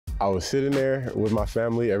I was sitting there with my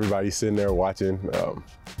family, everybody's sitting there watching.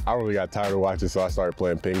 I really got tired of watching, so I started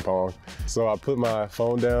playing ping pong. So I put my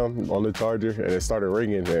phone down on the charger and it started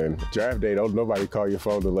ringing, and draft day, don't nobody call your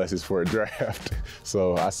phone unless it's for a draft.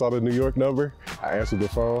 So I saw the New York number, I answered the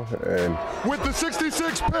phone, and with the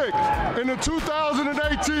 66th pick in the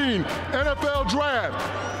 2018 NFL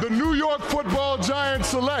Draft, the New York Football Giants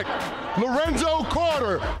select Lorenzo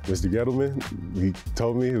Carter. Mr. Gettleman, he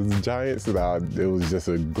told me it was the Giants, and it was just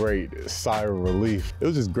a great sigh of relief. It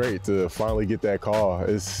was just great to finally get that call.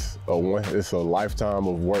 It's a lifetime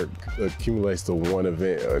of work. It accumulates to one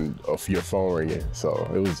event of your phone ringing. So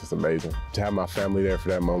it was just amazing. To have my family there for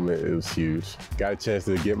that moment, it was huge. Got a chance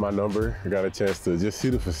to get my number. I got a chance to just see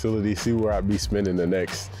the facility, see where I'd be spending the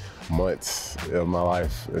next months of my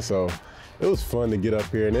life. And so it was fun to get up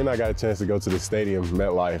here, and then I got a chance to go to the stadium,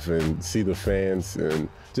 MetLife, and see the fans and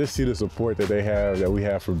just see the support that we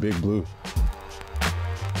have for Big Blue.